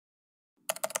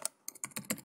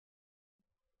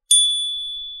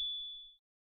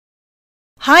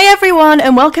Hi everyone,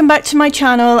 and welcome back to my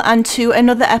channel and to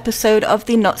another episode of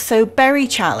the Not So Berry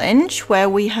Challenge, where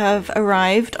we have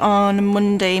arrived on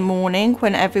Monday morning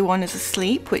when everyone is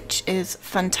asleep, which is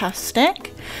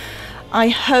fantastic. I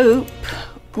hope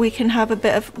we can have a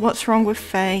bit of what's wrong with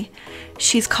Faye.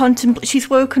 She's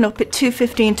woken up at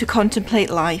 2:15 to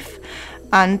contemplate life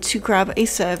and to grab a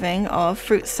serving of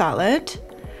fruit salad.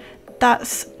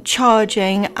 That's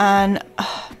charging, and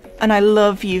I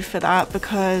love you for that,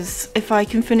 because if I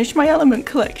can finish my element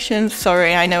collection,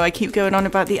 sorry, I know I keep going on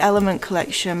about the element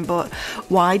collection, but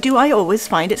why do I always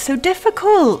find it so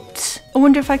difficult? I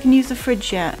wonder if I can use the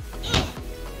fridge yet.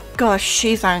 Gosh,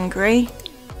 she's angry.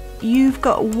 You've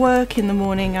got work in the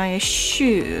morning, I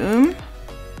assume.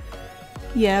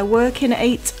 Yeah, work in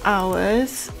 8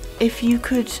 hours. If you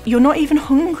could, you're not even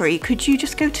hungry. Could you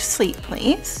just go to sleep,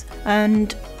 please?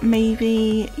 And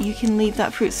maybe you can leave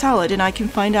that fruit salad and I can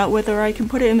find out whether I can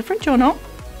put it in the fridge or not.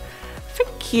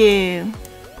 Thank you.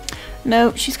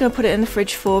 No, she's going to put it in the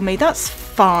fridge for me. That's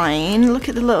fine. Look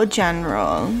at the little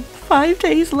general. 5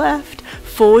 days left.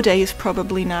 4 days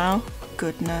probably now.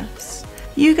 Goodness.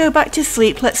 You go back to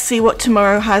sleep. Let's see what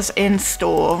tomorrow has in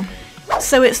store.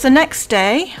 So it's the next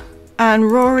day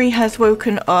and Rory has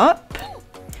woken up,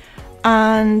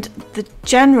 and the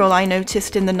general I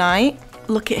noticed in the night.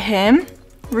 Look at him.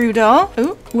 Rudolph.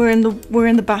 Oh, we're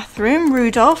in the bathroom.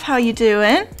 Rudolph, how you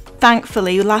doing?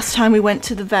 Thankfully, last time we went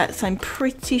to the vets, I'm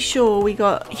pretty sure we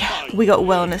got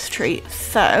wellness treats.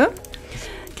 So,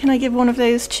 can I give one of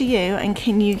those to you, and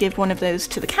can you give one of those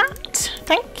to the cat?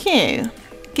 Thank you.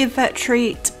 Give vet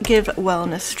treat, give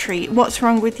wellness treat. What's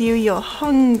wrong with you? You're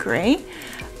hungry.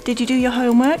 Did you do your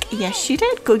homework? Yes, she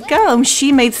did. Good girl.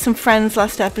 She made some friends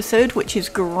last episode, which is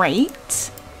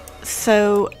great.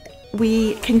 So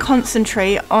we can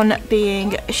concentrate on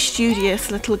being a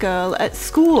studious little girl at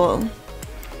school.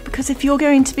 Because if you're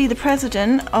going to be the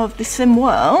president of the sim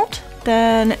world,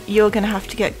 then you're going to have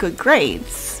to get good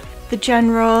grades. The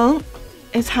general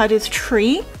has had his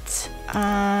treat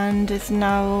and is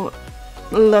now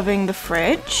loving the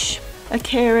fridge.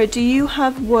 Akira, do you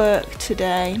have work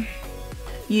today?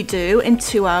 You do, in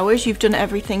 2 hours. You've done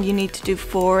everything you need to do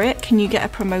for it. Can you get a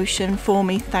promotion for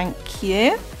me? Thank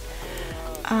you.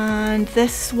 And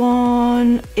this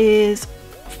one is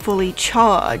fully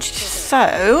charged.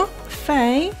 So,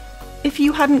 Faye, if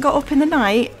you hadn't got up in the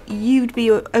night, you'd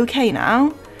be okay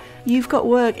now. You've got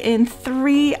work in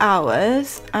 3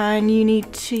 hours and you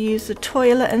need to use the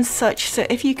toilet and such. So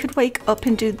if you could wake up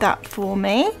and do that for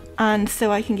me, and so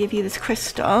I can give you this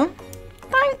crystal.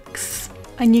 Thanks.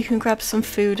 And you can grab some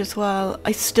food as well.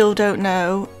 I still don't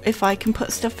know if I can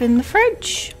put stuff in the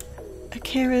fridge.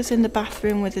 Akira's in the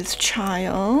bathroom with his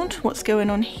child. What's going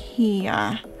on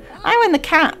here? Oh, and the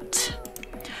cat.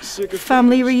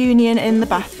 Family reunion in the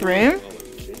bathroom.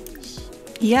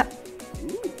 Yep.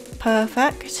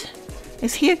 Perfect.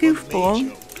 Is he a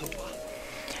goofball?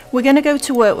 We're going to go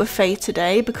to work with Faye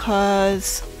today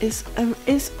because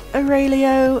is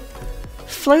Aurelio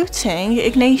floating?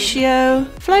 Ignacio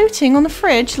floating on the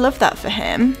fridge? Love that for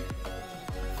him.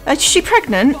 Is she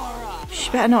pregnant? She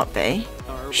better not be.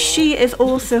 She is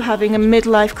also having a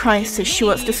midlife crisis. She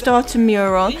wants to start a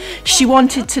mural. She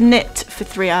wanted to knit for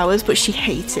 3 hours, but she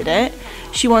hated it.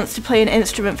 She wants to play an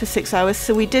instrument for 6 hours,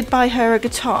 so we did buy her a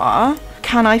guitar.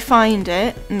 Can I find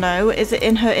it? No. Is it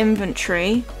in her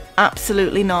inventory?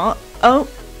 Absolutely not. Oh,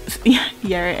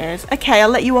 yeah it is. Okay, I'll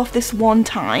let you off this one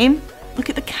time. Look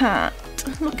at the cat.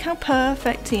 Look how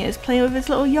perfect he is, playing with his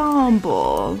little yarn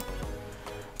ball.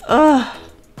 Ugh.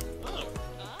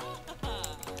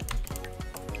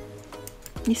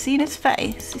 You seen his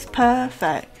face? He's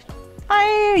perfect.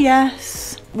 Oh,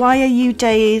 yes. Why are you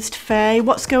dazed, Faye?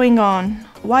 What's going on?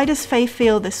 Why does Faye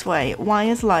feel this way? Why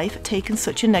has life taken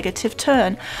such a negative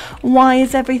turn? Why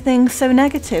is everything so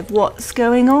negative? What's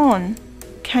going on?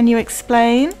 Can you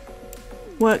explain?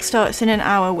 Work starts in an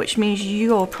hour, which means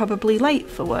you're probably late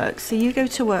for work. So you go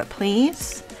to work,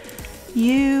 please.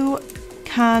 You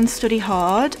can study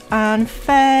hard. And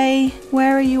Faye,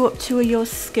 where are you up to with your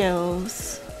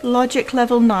skills? Logic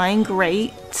level 9,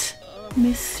 great.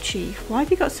 Mischief, why have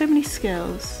you got so many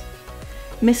skills?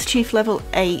 Mischief level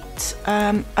 8.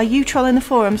 Are you trolling the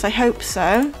forums? I hope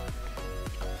so.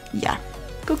 Yeah,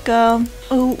 good girl.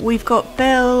 Oh, we've got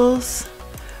bills.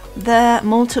 They're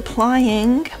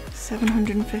multiplying.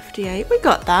 758. We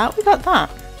got that.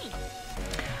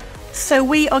 So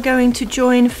we are going to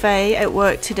join Faye at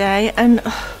work today, and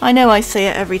I know I say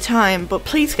it every time, but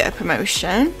please get a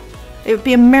promotion. It would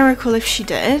be a miracle if she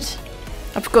did.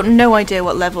 I've got no idea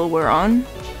what level we're on.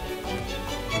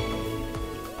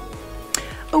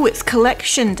 Oh, it's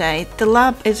collection day. The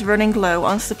lab is running low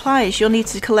on supplies. You'll need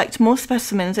to collect more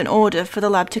specimens in order for the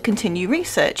lab to continue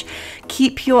research.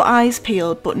 Keep your eyes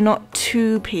peeled, but not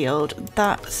too peeled.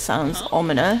 That sounds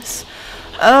ominous.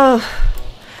 Oh,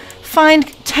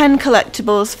 find 10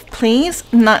 collectibles, please.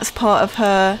 And that's part of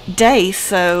her day,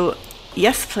 so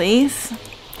yes, please.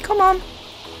 Come on.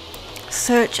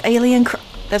 Search alien.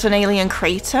 There's an alien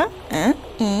crater.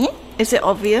 Is it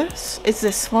obvious? Is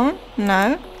this one?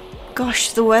 No.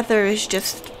 Gosh, the weather is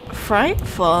just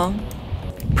frightful.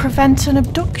 Prevent an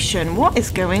abduction. What is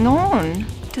going on?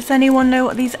 Does anyone know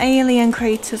what these alien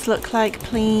craters look like,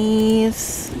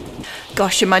 please?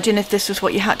 Gosh, imagine if this was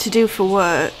what you had to do for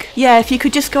work. Yeah, if you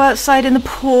could just go outside in the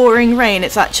pouring rain.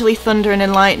 It's actually thundering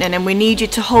and lightning, and we need you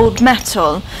to hold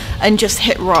metal and just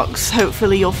hit rocks.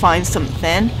 Hopefully you'll find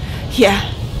something.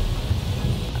 Yeah.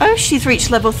 Oh, she's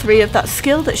reached level 3 of that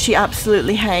skill that she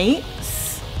absolutely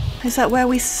hates. Is that where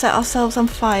we set ourselves on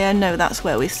fire? No, that's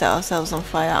where we set ourselves on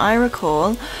fire. I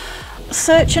recall.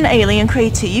 Search an alien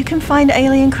crater. You can find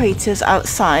alien craters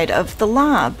outside of the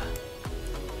lab.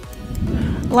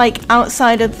 Like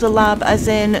outside of the lab as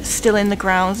in still in the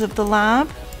grounds of the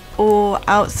lab? Or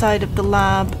outside of the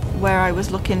lab where I was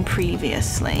looking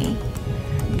previously?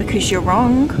 Because you're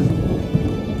wrong.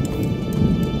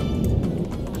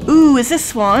 Ooh, is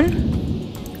this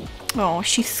one? Oh,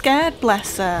 she's scared,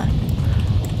 bless her.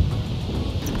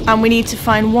 And we need to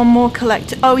find one more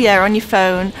collector. Oh yeah, on your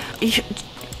phone.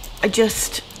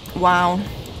 Wow.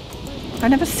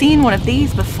 I've never seen one of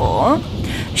these before.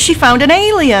 She found an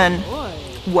alien.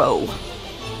 Whoa.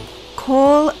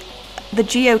 Call the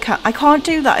geocat. I can't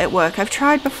do that at work. I've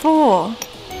tried before.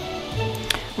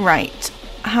 Right.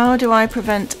 How do I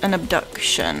prevent an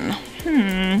abduction?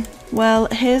 Well,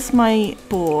 here's my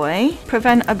boy.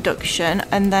 Prevent abduction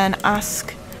and then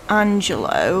ask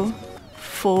Angelo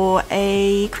for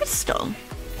a crystal.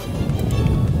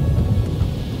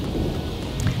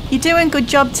 You're doing a good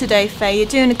job today, Faye. You're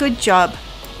doing a good job.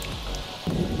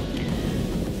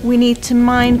 We need to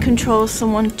mind control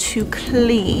someone to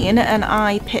clean, and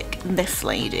I pick this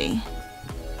lady.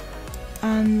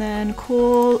 And then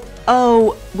call...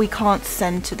 Oh, we can't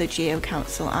send to the Geo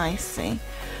Council, I see.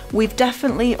 We've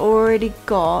definitely already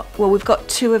got... Well, we've got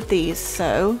 2 of these,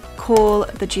 so call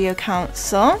the Geo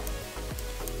Council.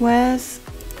 Where's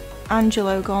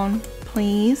Angelo gone,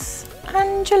 please?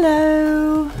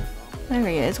 Angelo! There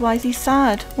he is. Why is he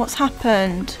sad? What's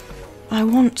happened? I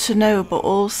want to know, but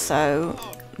also,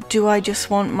 do I just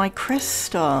want my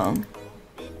crystal?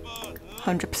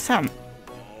 100%.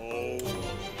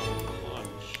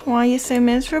 Why are you so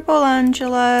miserable,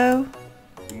 Angelo?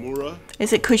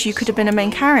 Is it because you could have been a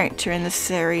main character in this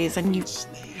series and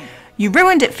you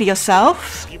ruined it for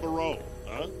yourself?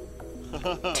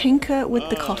 Tinker with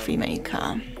the coffee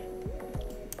maker.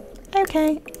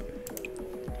 Okay.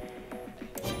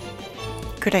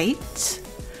 Great.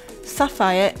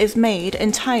 Sapphire is made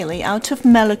entirely out of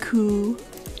Meliku.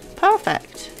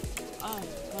 Perfect.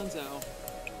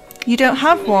 You don't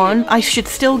have one. I should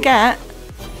still get.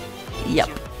 Yep.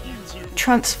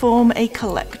 Transform a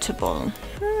collectible.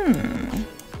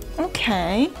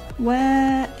 Okay.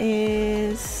 Where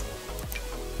is...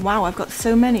 Wow, I've got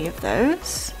so many of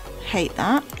those. Hate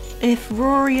that. If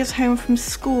Rory is home from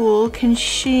school, can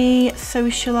she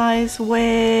socialise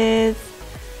with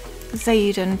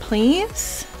Zayden,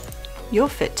 please? You're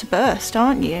fit to burst,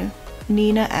 aren't you?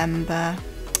 Nina Ember.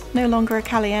 No longer a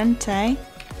caliente.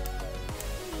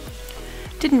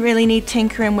 Didn't really need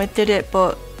tinkering with, did it?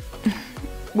 But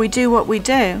we do what we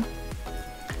do.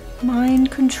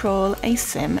 Mind control a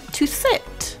sim to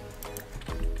sit.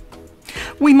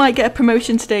 We might get a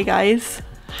promotion today, guys.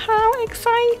 How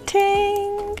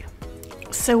exciting!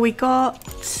 So we got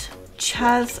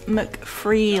Chaz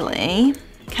McFreely.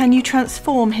 Can you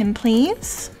transform him,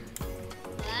 please?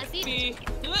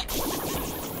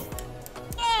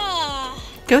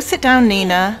 Go sit down,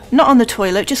 Nina. Not on the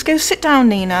toilet, just go sit down,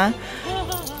 Nina.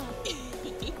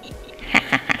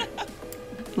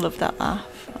 Love that laugh.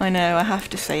 I know, I have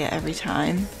to say it every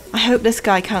time. I hope this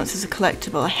guy counts as a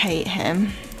collectible. I hate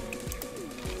him.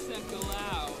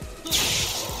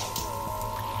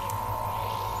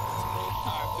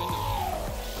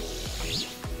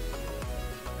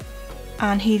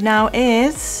 And he now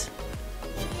is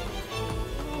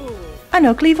an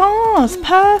ugly vase.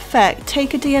 Perfect.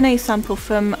 Take a DNA sample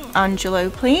from Angelo,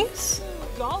 please.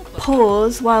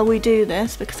 Pause while we do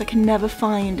this because I can never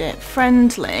find it.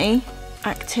 Friendly.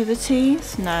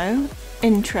 Activities? No.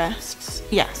 Interests?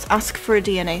 Yes. Ask for a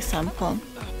DNA sample.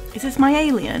 Is this my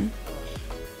alien?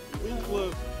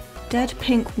 Dead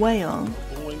pink whale.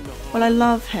 Well, I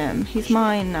love him. He's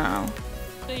mine now.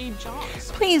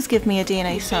 Please give me a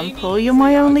DNA sample. You're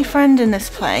my only friend in this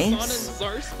place.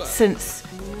 Since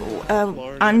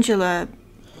Angela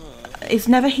is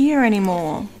never here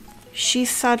anymore. She's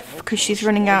sad because she's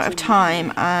running out of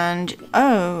time and...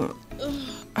 Oh.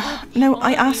 No,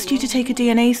 I asked you to take a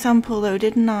DNA sample though,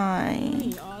 didn't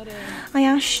I? I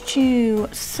asked you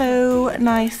so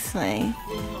nicely.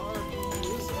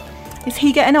 Is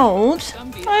he getting old?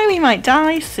 Oh, he might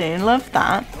die soon. Love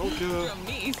that.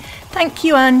 Thank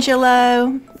you,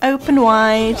 Angelo. Open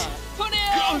wide.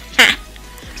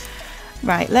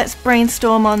 Right, let's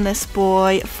brainstorm on this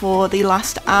boy for the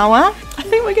last hour. I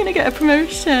think we're going to get a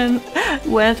promotion.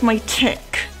 Where's my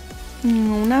tick?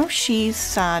 Oh, now she's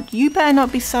sad. You better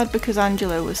not be sad because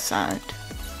Angelo was sad.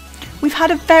 We've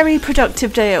had a very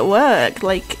productive day at work.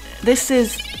 Like, this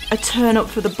is a turn up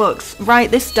for the books.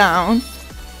 Write this down.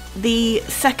 The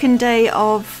second day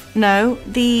of, no,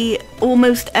 the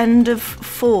almost end of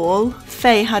fall,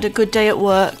 Faye had a good day at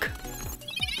work.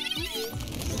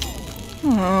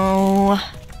 Oh.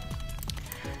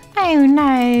 Oh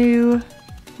no.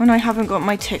 When I haven't got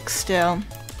my tick still.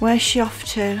 Where's she off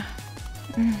to?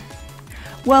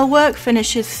 Well, work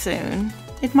finishes soon.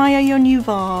 Admire your new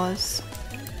vase.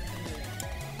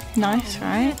 Nice,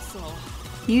 right?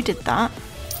 You did that.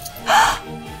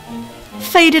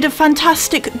 Faye did a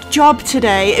fantastic job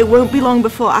today. It won't be long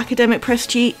before academic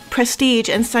prestige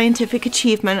and scientific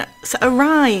achievements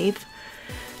arrive.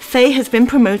 Faye has been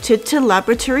promoted to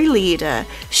laboratory leader.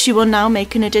 She will now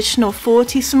make an additional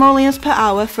 40 simoleons per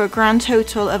hour for a grand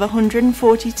total of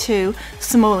 142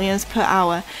 simoleons per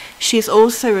hour. She has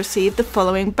also received the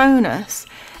following bonus: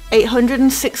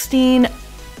 816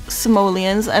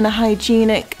 simoleons and a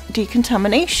hygienic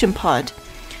decontamination pod.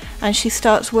 And she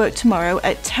starts work tomorrow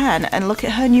at 10. And look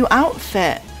at her new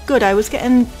outfit. Good, I was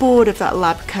getting bored of that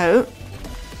lab coat.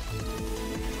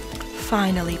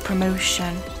 Finally,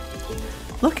 promotion.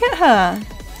 Look at her.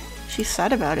 She's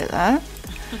sad about it though.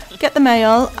 Get the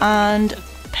mail and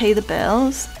pay the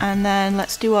bills. And then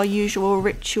let's do our usual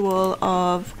ritual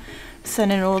of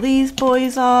sending all these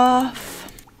boys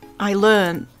off. I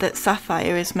learned that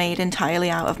Sapphire is made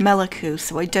entirely out of Meliku,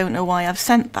 so I don't know why I've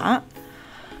sent that.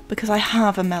 Because I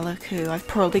have a Meliku. I've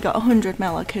probably got 100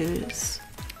 Melikus.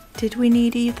 Did we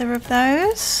need either of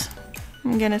those?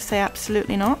 I'm gonna say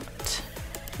absolutely not.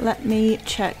 Let me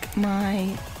check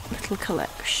my little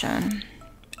collection.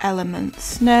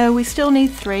 Elements. No, we still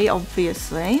need 3,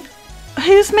 obviously.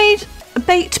 Who's made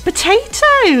baked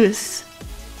potatoes?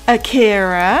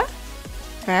 Akira.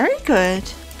 Very good.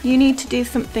 You need to do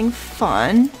something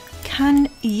fun. Can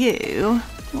you?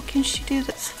 What can she do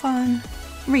that's fun?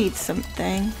 Read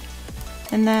something.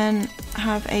 And then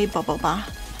have a bubble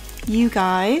bath. You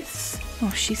guys.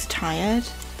 Oh, she's tired.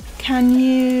 Can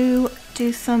you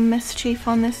do some mischief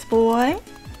on this boy?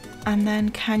 And then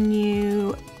can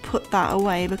you put that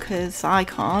away because I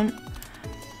can't?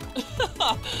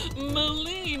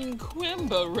 Maline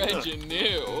Quimba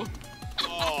Reginu.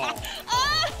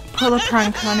 Pull a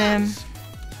prank on him.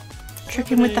 Trick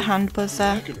him with the hand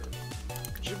buzzer.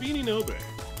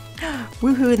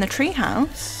 Woohoo in the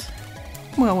treehouse?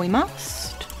 Well, we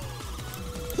must.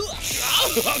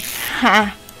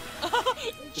 Ha!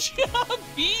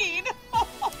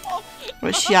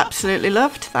 Well, she absolutely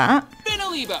loved that.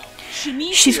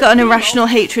 She's got an irrational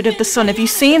hatred of the sun. Have you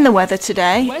seen the weather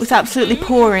today? It was absolutely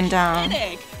pouring down.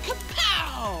 I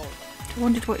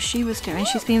wondered what she was doing.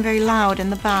 She's being very loud in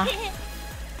the bath.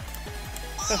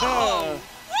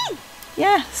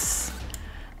 Yes.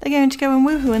 They're going to go and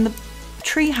woohoo in the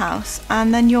treehouse,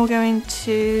 and then you're going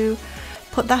to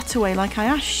put that away like I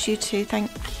asked you to. Thank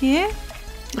you.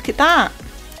 Look at that.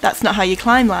 That's not how you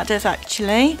climb ladders,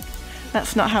 actually.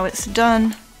 That's not how it's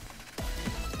done.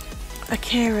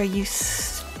 Akira, you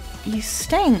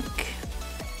stink.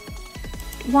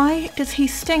 Why does he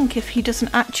stink if he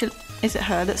doesn't actually... Is it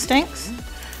her that stinks?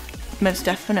 Most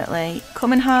definitely.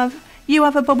 Come and you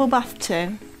have a bubble bath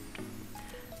too.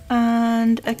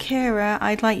 And Akira,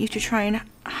 I'd like you to try and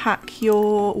hack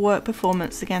your work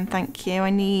performance again, thank you. I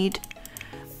need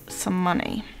some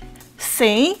money.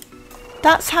 See?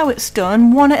 That's how it's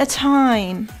done, one at a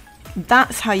time.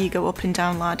 That's how you go up and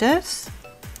down ladders.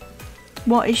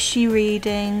 What is she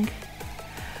reading?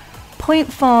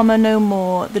 Point Farmer No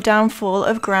More, The Downfall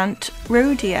of Grant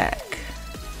Rodiek.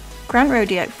 Grant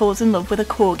Rodiek falls in love with a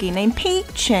corgi named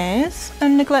Peaches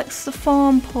and neglects the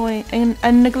farm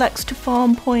and neglects to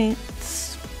farm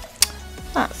points.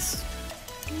 That's...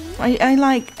 I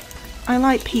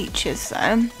like Peaches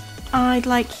though. I'd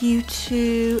like you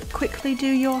to quickly do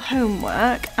your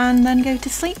homework and then go to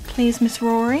sleep, please, Miss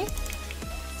Rory.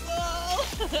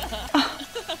 Oh,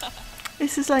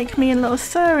 this is like me and little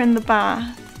Sir in the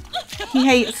bath. He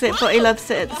hates it, but he loves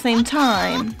it at the same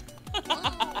time.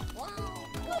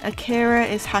 Akira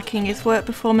is hacking his work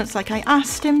performance like I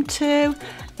asked him to.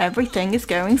 Everything is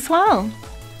going swell.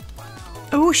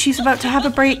 Oh, she's about to have a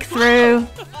breakthrough.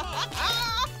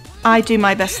 I do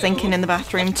my best thinking in the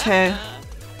bathroom too.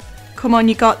 Come on,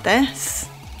 you got this.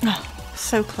 Oh,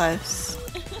 so close.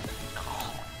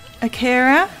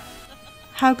 Akira,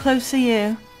 how close are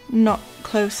you? Not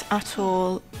close at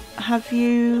all. Have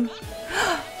you...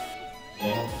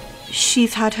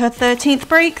 She's had her 13th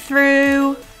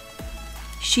breakthrough.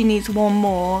 She needs one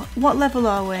more. What level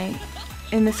are we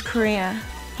in this career?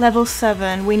 Level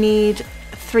 7. We need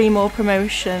 3 more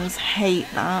promotions. Hate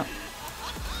that.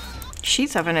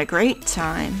 She's having a great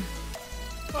time.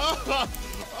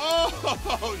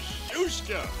 Oh,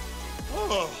 Shushka.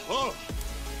 Oh.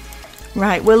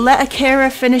 Right, we'll let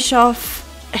Akira finish off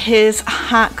his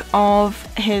hack of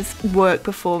his work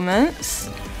performance.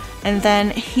 And then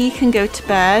he can go to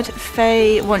bed.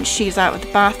 Faye, once she's out of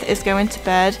the bath, is going to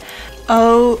bed.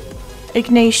 Oh,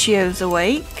 Ignacio's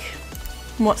awake.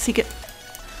 What's he Are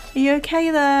you okay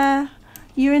there?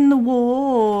 You're in the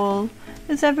wall.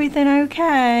 Is everything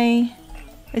okay?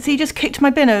 Has he just kicked my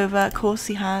bin over? Of course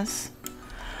he has.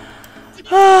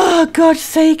 Oh, God's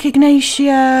sake,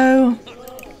 Ignacio.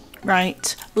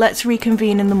 Right, let's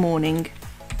reconvene in the morning.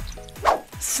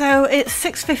 So it's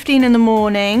 6:15 in the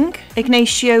morning.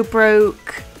 Ignacio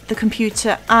broke the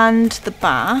computer and the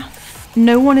bath.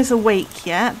 No one is awake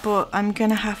yet, but I'm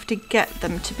gonna have to get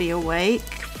them to be awake.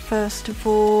 First of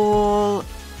all,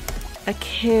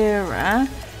 Akira,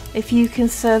 if you can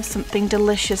serve something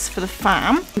delicious for the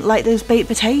fam, like those baked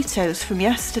potatoes from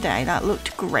yesterday, that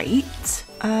looked great.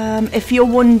 If you're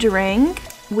wondering,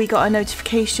 we got a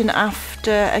notification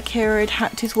after Akira had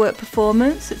hacked his work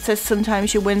performance. It says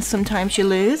sometimes you win, sometimes you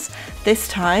lose. This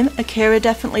time, Akira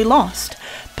definitely lost.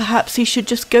 Perhaps he should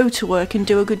just go to work and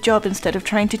do a good job instead of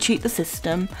trying to cheat the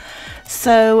system.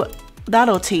 So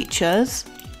that'll teach us.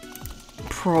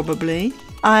 Probably.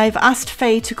 I've asked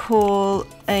Faye to call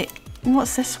a...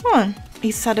 What's this one?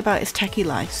 He's sad about his techie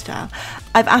lifestyle.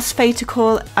 I've asked Faye to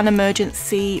call an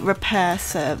emergency repair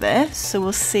service, so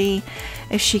we'll see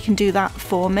if she can do that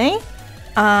for me.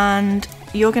 And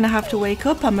you're gonna have to wake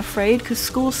up, I'm afraid, because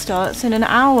school starts in an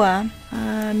hour.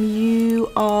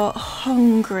 You are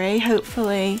hungry.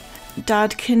 Hopefully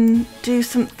Dad can do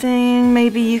something.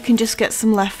 Maybe you can just get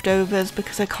some leftovers,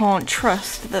 because I can't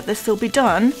trust that this will be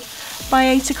done by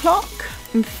 8 o'clock.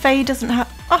 And Faye doesn't have...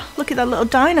 Oh, look at that little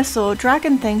dinosaur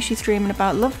dragon thing she's dreaming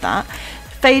about. Love that.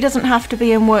 Faye doesn't have to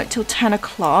be in work till 10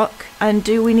 o'clock. And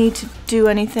do we need to do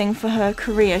anything for her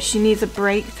career? She needs a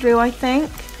breakthrough, I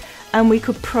think. And we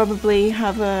could probably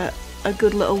have a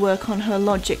good little work on her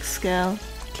logic skill.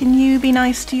 Can you be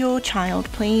nice to your child,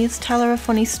 please? Tell her a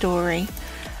funny story.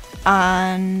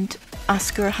 And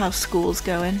ask her how school's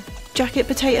going. Jacket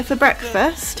potato for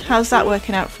breakfast? How's that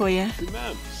working out for you?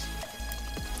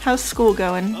 How's school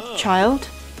going, child?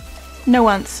 No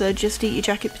answer, just eat your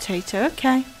jacket potato,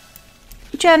 okay.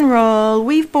 General,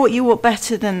 we've brought you up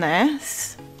better than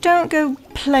this. Don't go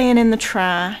playing in the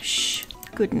trash.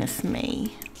 Goodness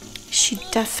me. She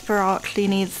desperately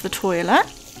needs the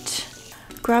toilet.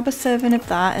 Grab a serving of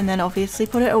that and then obviously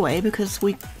put it away, because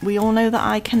we all know that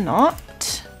I cannot.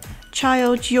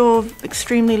 Child, you're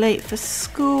extremely late for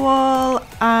school,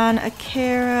 and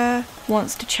Akira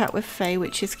wants to chat with Faye,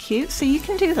 which is cute, so you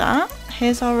can do that.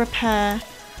 Here's our repair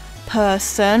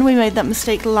person. We made that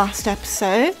mistake last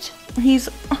episode.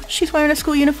 She's wearing a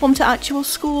school uniform to actual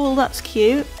school. That's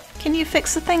cute. Can you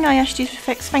fix the thing I asked you to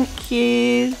fix? Thank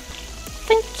you.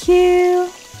 Thank you.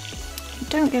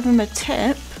 Don't give him a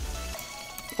tip.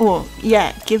 Or,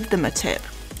 yeah, give them a tip.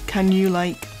 Can you,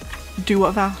 like, do what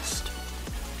I've asked?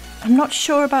 I'm not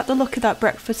sure about the look of that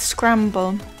breakfast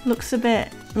scramble. Looks a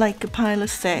bit like a pile of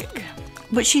sick.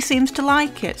 But she seems to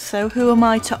like it, so who am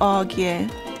I to argue?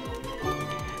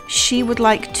 She would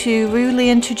like to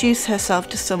rudely introduce herself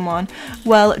to someone.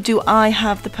 Well, do I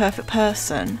have the perfect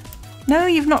person? No,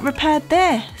 you've not repaired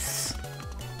this.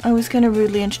 I was going to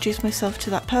rudely introduce myself to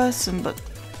that person, but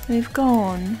they've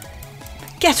gone.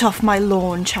 Get off my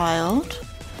lawn, child.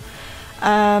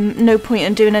 No point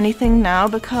in doing anything now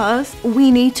because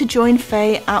we need to join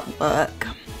Faye at work.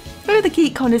 Oh, the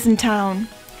GeekCon is in town.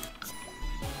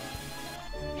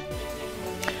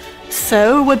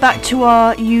 So we're back to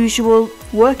our usual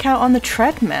workout on the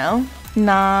treadmill.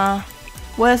 Nah,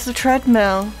 where's the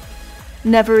treadmill?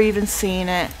 Never even seen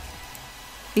it.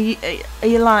 Are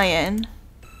you lying?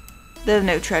 There's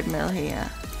no treadmill here.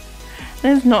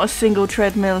 There's not a single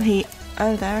treadmill here.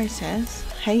 Oh, there it is.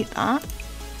 Hate that.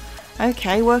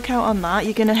 Okay, work out on that.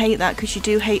 You're going to hate that because you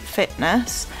do hate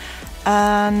fitness.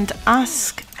 and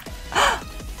ask...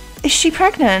 Is she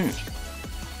pregnant?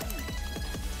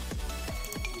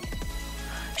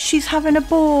 She's having a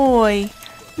boy.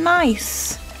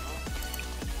 Nice.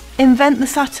 Invent the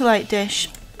satellite dish.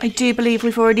 I do believe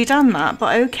we've already done that,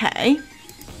 but okay.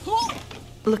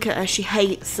 Look at her, she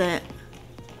hates it.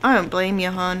 I don't blame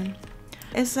you, hon.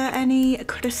 Is there any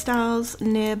crystals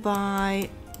nearby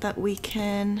that we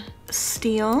can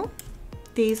steal?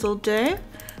 These will do,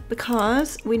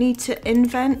 because we need to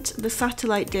invent the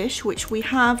satellite dish, which we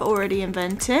have already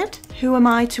invented. Who am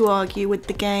I to argue with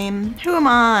the game? Who am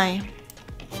I?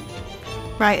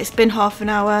 Right, it's been half an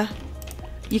hour.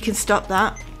 You can stop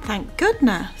that. Thank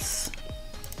goodness.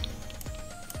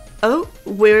 Oh,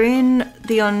 we're in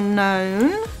the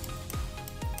unknown.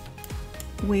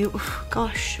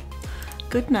 Gosh,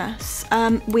 goodness.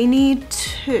 We need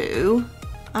to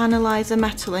analyze a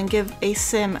metal and give a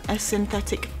sim a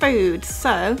synthetic food.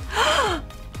 So,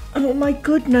 oh my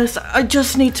goodness, I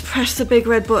just need to press the big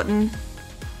red button.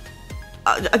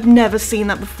 I've never seen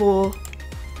that before.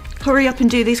 Hurry up and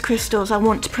do these crystals. I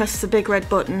want to press the big red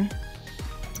button.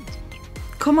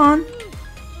 Come on.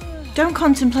 Don't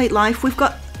contemplate life. We've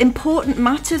got important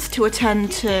matters to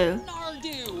attend to.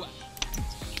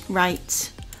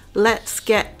 Right. Let's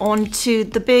get onto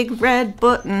the big red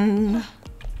button.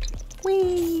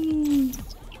 Whee!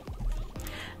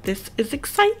 This is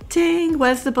exciting.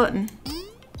 Where's the button?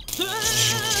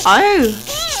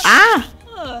 Oh! Ah!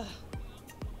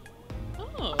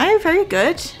 Oh, very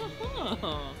good.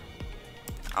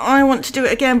 I want to do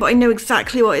it again, but I know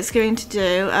exactly what it's going to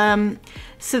do.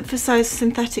 Synthesize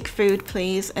synthetic food,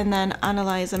 please, and then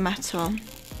analyze a metal.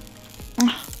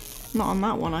 Not on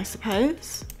that one, I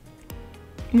suppose.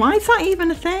 Why is that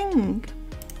even a thing?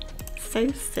 So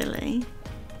silly.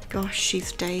 Gosh,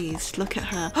 she's dazed. Look at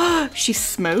her. She's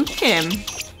smoking.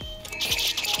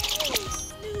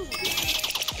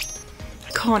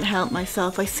 I can't help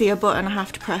myself. I see a button, I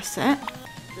have to press it.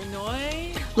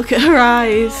 Look at her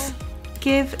eyes.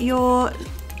 Give your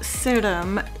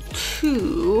serum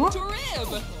to...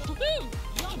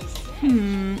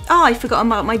 Oh, I forgot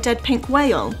about my dead pink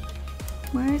whale.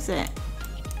 Where is it?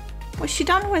 What's she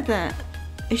done with it?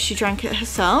 Is she drank it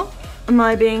herself? Am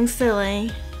I being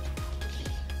silly?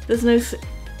 There's no...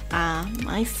 Ah,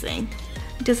 I see.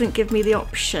 It doesn't give me the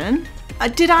option.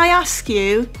 Did I ask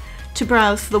you to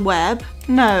browse the web?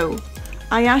 No.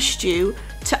 I asked you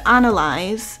to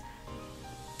analyse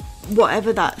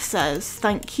whatever that says.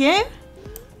 Thank you.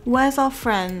 Where's our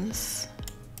friends?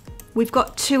 We've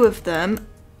got two of them.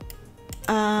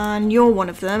 And you're one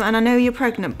of them. And I know you're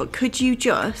pregnant, but could you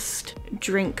just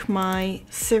drink my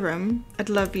serum? I'd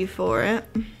love you for it.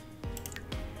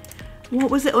 What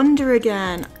was it under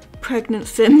again? Pregnant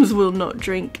Sims will not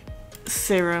drink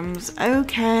serums.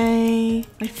 Okay.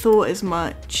 I thought as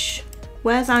much.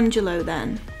 Where's Angelo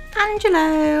then?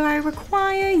 Angelo, I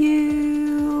require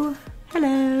you.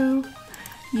 Hello.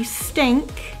 You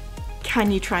stink.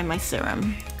 Can you try my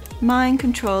serum? Mind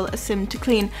control a sim to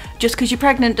clean. Just because you're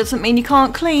pregnant doesn't mean you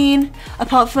can't clean.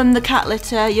 Apart from the cat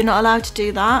litter, you're not allowed to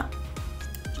do that.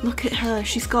 Look at her.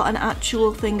 She's got an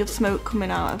actual thing of smoke coming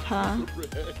out of her.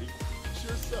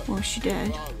 Well, she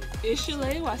did.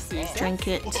 Drink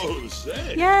it.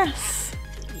 Yes.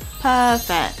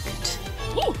 Perfect.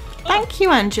 Thank you,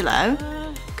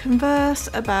 Angelo. Converse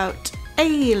about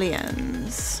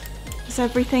aliens. Is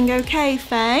everything okay,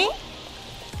 Faye?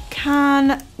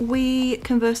 Can we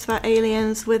converse about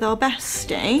aliens with our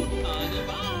bestie?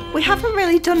 We haven't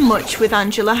really done much with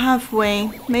Angela, have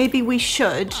we? Maybe we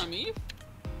should.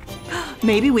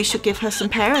 Maybe we should give her some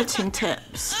parenting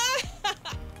tips.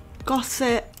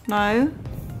 Gossip. No.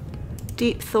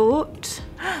 Deep thought.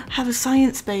 Have a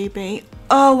science baby.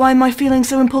 Oh, why am I feeling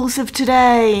so impulsive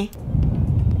today?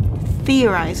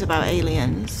 Theorize about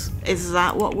aliens. Is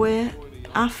that what we're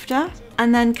after?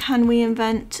 And then can we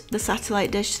invent the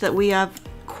satellite dish that we have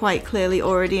quite clearly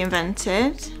already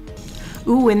invented?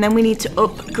 Ooh, and then we need to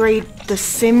upgrade the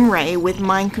sim ray with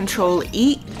mind control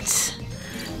eat.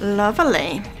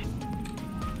 Lovely.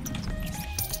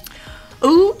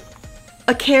 Ooh,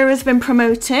 Akira's been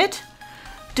promoted.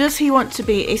 Does he want to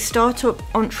be a startup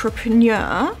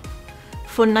entrepreneur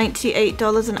for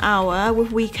 $98 an hour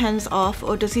with weekends off,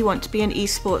 or does he want to be an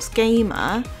esports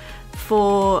gamer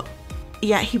for...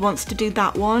 Yeah, he wants to do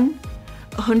that one.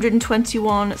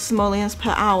 121 simoleons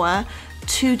per hour,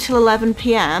 2 till 11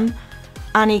 PM,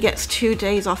 and he gets 2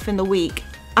 days off in the week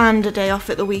and a day off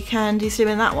at the weekend. He's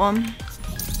doing that one.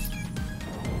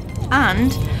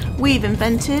 And we've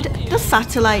invented the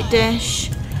satellite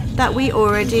dish that we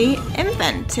already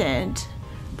invented.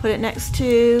 Put it next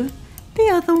to the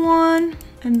other one.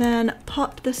 And then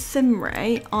pop the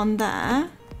Simsie on there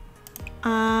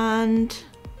and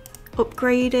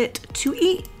upgrade it to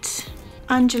eat.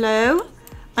 Angelo,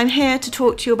 I'm here to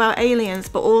talk to you about aliens,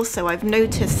 but also I've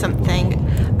noticed something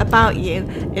about you,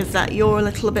 is that you're a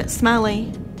little bit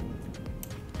smelly.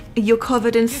 You're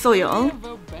covered in soil.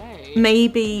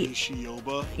 Maybe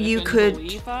you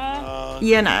could,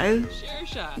 you know,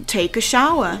 take a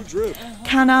shower.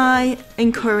 Can I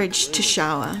encourage to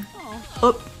shower?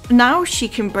 Now she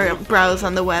can browse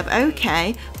on the web,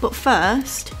 okay, but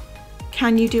first,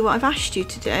 can you do what I've asked you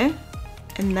to do?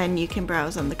 And then you can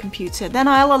browse on the computer, then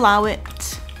I'll allow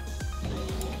it.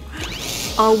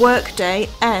 Our workday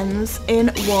ends in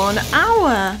 1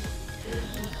 hour.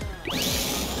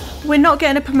 We're not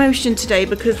getting a promotion today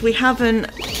because we haven't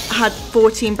had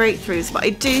 14 breakthroughs, but I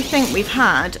do think we've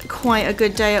had quite a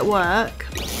good day at work.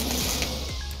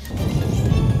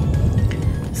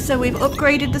 So we've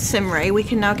upgraded the Simsie. We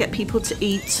can now get people to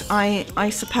eat, I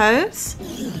suppose.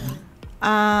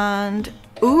 And,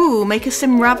 ooh, make a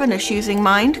sim ravenous using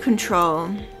mind control.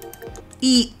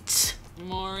 Eat.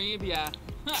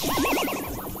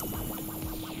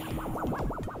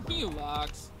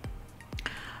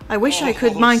 I wish I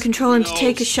could mind control him to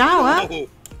take a shower.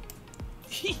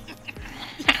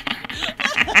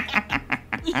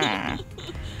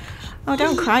 Oh,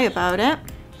 don't cry about it.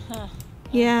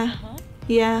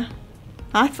 Yeah,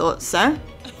 I thought so.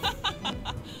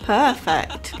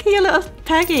 Perfect. Look at your little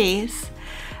peggies.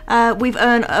 We've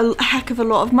earned a heck of a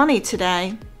lot of money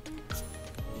today.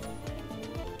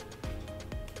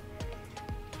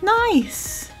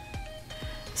 Nice.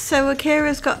 So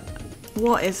Akira's got...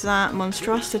 What is that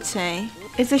monstrosity?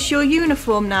 Is this your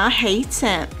uniform now? I hate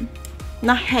it.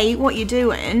 And I hate what you're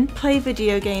doing. Play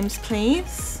video games,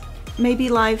 please. Maybe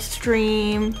live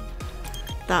stream.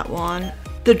 That one.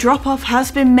 The drop-off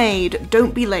has been made.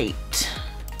 Don't be late.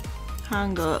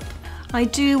 Hang up. I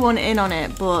do want in on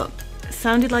it, but it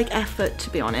sounded like effort, to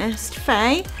be honest.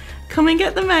 Faye, come and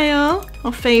get the mail.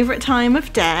 Our favourite time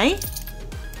of day.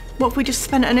 What have we just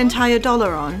spent an entire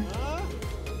 $1 on?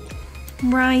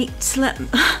 Right,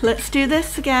 let's do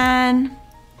this again.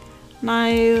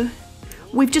 No.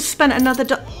 We've just spent another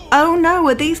Oh no,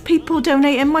 are these people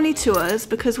donating money to us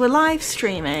because we're live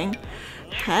streaming?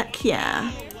 Heck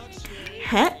yeah.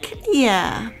 Heck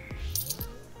yeah.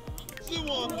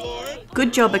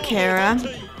 Good job, Akira.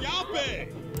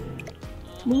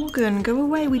 Morgan, go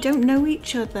away. We don't know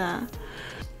each other.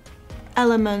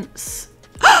 Elements.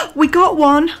 We got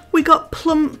one. We got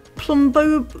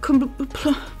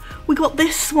we got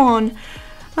this one.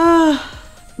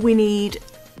 We need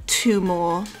 2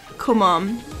 more. Come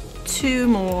on. 2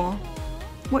 more.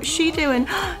 What's she doing?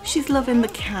 She's loving the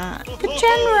cat. The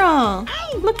general.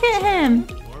 Look at him.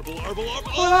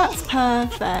 Well, that's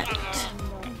perfect.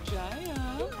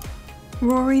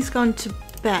 Rory's gone to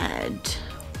bed.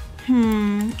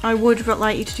 I would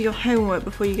like you to do your homework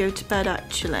before you go to bed,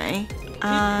 actually.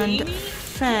 And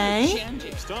Faye,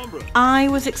 I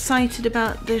was excited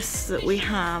about this that we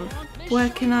have. Where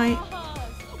can I...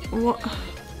 What?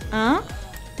 Huh?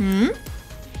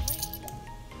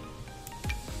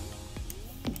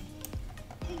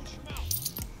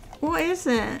 What is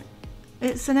it?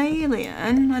 It's an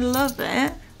alien. I love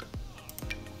it.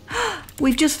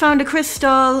 We've just found a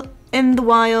crystal in the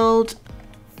wild.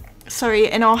 Sorry,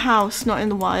 in our house, not in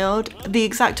the wild. The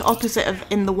exact opposite of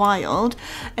in the wild.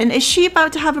 And is she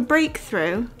about to have a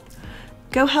breakthrough?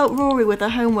 Go help Rory with her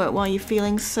homework while you're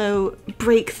feeling so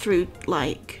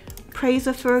breakthrough-like. Praise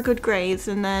her for a good grades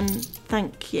and then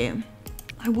thank you.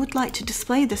 I would like to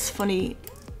display this funny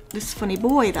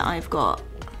boy that I've got.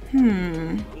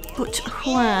 But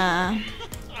where?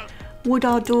 Would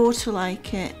our daughter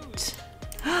like it?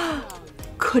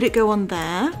 Could it go on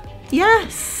there?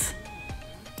 Yes!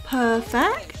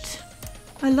 Perfect.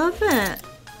 I love it.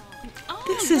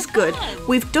 This is good.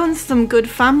 We've done some good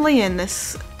family in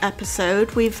this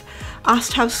episode. We've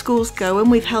asked how school's going.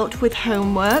 We've helped with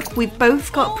homework. We've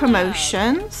both got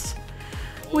promotions.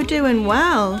 We're doing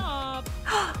well.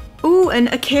 Ooh, and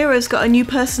Akira's got a new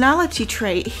personality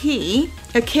trait.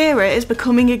 Akira is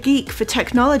becoming a geek for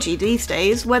technology these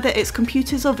days. Whether it's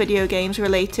computers or video games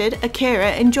related,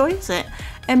 Akira enjoys it.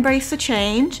 Embrace the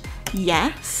change.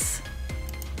 Yes.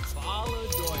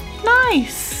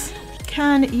 Nice.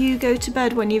 Can you go to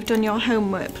bed when you've done your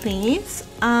homework, please?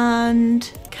 And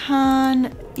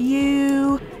can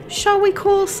you... Shall we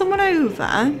call someone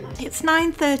over? It's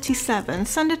 9:37.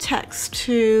 Send a text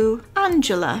to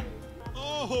Angela.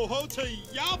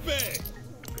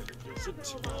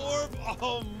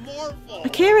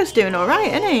 Akira's doing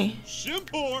alright, isn't he?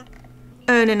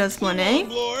 Earning us money.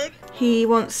 He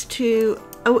wants to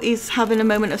Oh, he's having a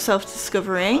moment of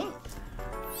self-discovery.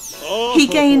 Oh, He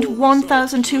gained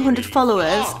 1,200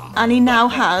 followers and he now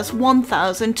has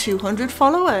 1,200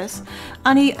 followers.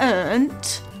 And he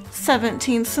earned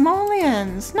 17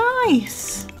 simoleons.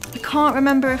 Nice! I can't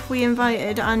remember if we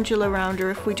invited Angela round or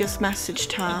if we just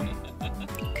messaged her.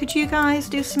 Could you guys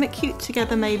do something cute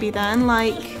together maybe then?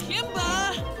 Like...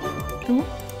 Kimba! Ooh,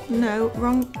 no,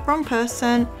 wrong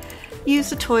person. Use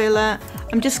the toilet.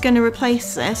 I'm just going to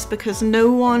replace this because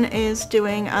no one is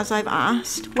doing as I've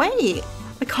asked. Wait,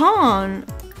 I can't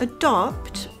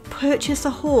adopt, purchase a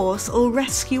horse or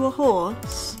rescue a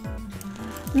horse.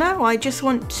 No, I just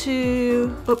want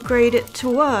to upgrade it to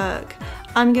work.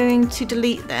 I'm going to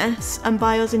delete this and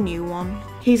buy us a new one.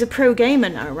 He's a pro gamer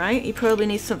now, right? He probably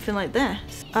needs something like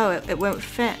this. Oh, it won't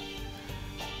fit.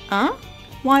 Huh?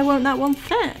 Why won't that one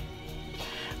fit?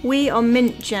 We are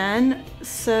mint gen,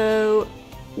 so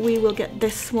we will get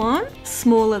this one.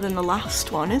 Smaller than the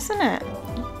last one, isn't it?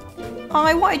 Oh,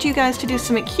 I wanted you guys to do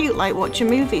something cute, like watch a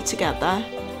movie together.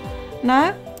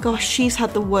 No? Gosh, she's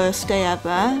had the worst day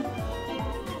ever.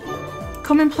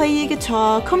 Come and play your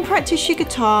guitar. Come practice your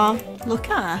guitar. Look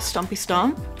at her, stompy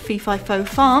stomp. Fee fi fo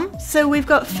fum. So we've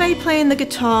got Faye playing the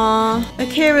guitar.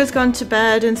 Akira's gone to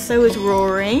bed and so is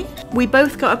Rory. We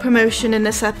both got a promotion in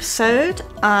this episode.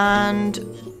 And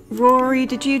Rory,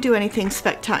 did you do anything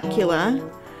spectacular?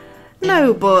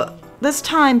 No, but there's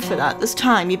time for that. There's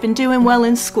time. You've been doing well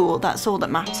in school. That's all that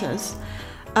matters.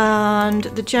 And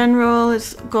the general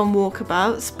has gone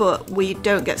walkabouts, but we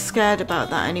don't get scared about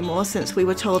that anymore since we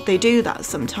were told they do that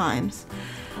sometimes.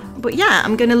 But yeah,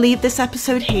 I'm going to leave this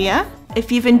episode here.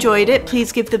 If you've enjoyed it,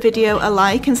 please give the video a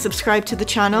like and subscribe to the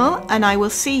channel, and I will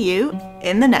see you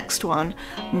in the next one.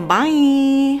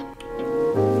 Bye!